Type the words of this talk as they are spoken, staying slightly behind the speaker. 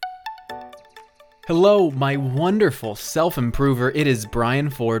Hello, my wonderful self-improver. It is Brian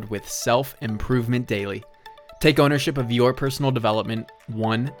Ford with Self-Improvement Daily. Take ownership of your personal development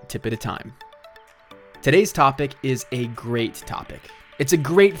one tip at a time. Today's topic is a great topic. It's a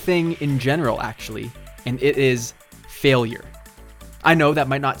great thing in general, actually, and it is failure. I know that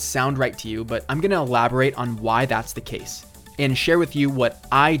might not sound right to you, but I'm going to elaborate on why that's the case and share with you what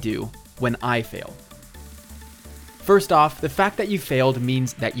I do when I fail. First off, the fact that you failed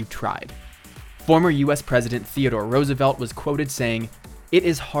means that you tried. Former US President Theodore Roosevelt was quoted saying, "It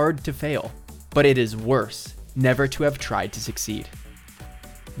is hard to fail, but it is worse never to have tried to succeed."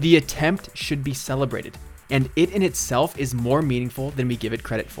 The attempt should be celebrated, and it in itself is more meaningful than we give it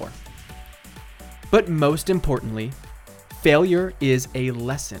credit for. But most importantly, failure is a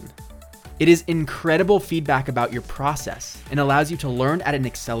lesson. It is incredible feedback about your process and allows you to learn at an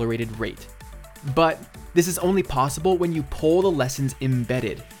accelerated rate. But this is only possible when you pull the lessons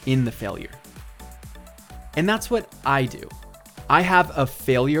embedded in the failure. And that's what I do. I have a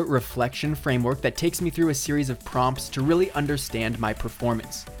failure reflection framework that takes me through a series of prompts to really understand my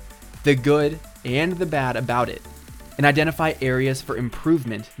performance, the good and the bad about it, and identify areas for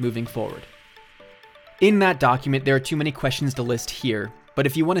improvement moving forward. In that document, there are too many questions to list here, but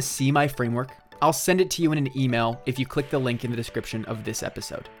if you want to see my framework, I'll send it to you in an email if you click the link in the description of this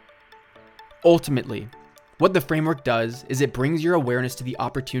episode. Ultimately, what the framework does is it brings your awareness to the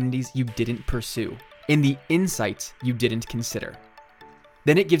opportunities you didn't pursue and the insights you didn't consider.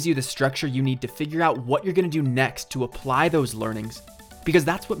 Then it gives you the structure you need to figure out what you're going to do next to apply those learnings, because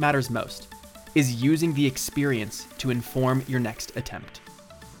that's what matters most, is using the experience to inform your next attempt.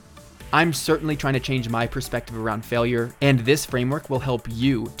 I'm certainly trying to change my perspective around failure, and this framework will help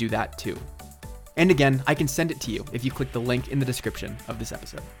you do that too. And again, I can send it to you if you click the link in the description of this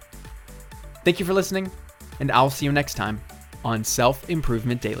episode. Thank you for listening, and I'll see you next time on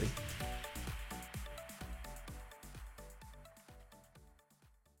Self-Improvement Daily.